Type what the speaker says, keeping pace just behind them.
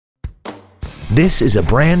This is a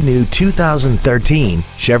brand new 2013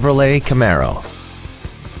 Chevrolet Camaro.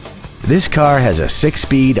 This car has a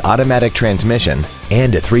 6-speed automatic transmission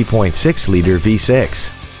and a 3.6-liter V6.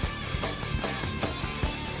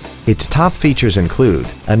 Its top features include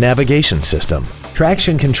a navigation system,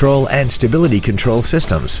 traction control and stability control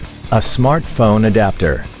systems, a smartphone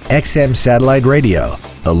adapter, XM satellite radio,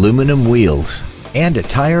 aluminum wheels, and a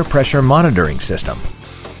tire pressure monitoring system.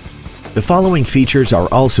 The following features are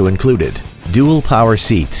also included: dual power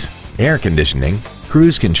seats, air conditioning,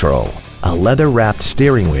 cruise control, a leather-wrapped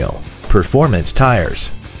steering wheel, performance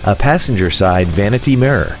tires, a passenger side vanity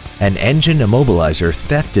mirror, an engine immobilizer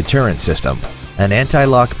theft deterrent system, an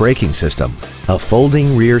anti-lock braking system, a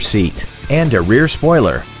folding rear seat, and a rear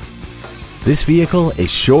spoiler. This vehicle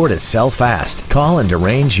is sure to sell fast. Call and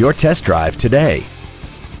arrange your test drive today.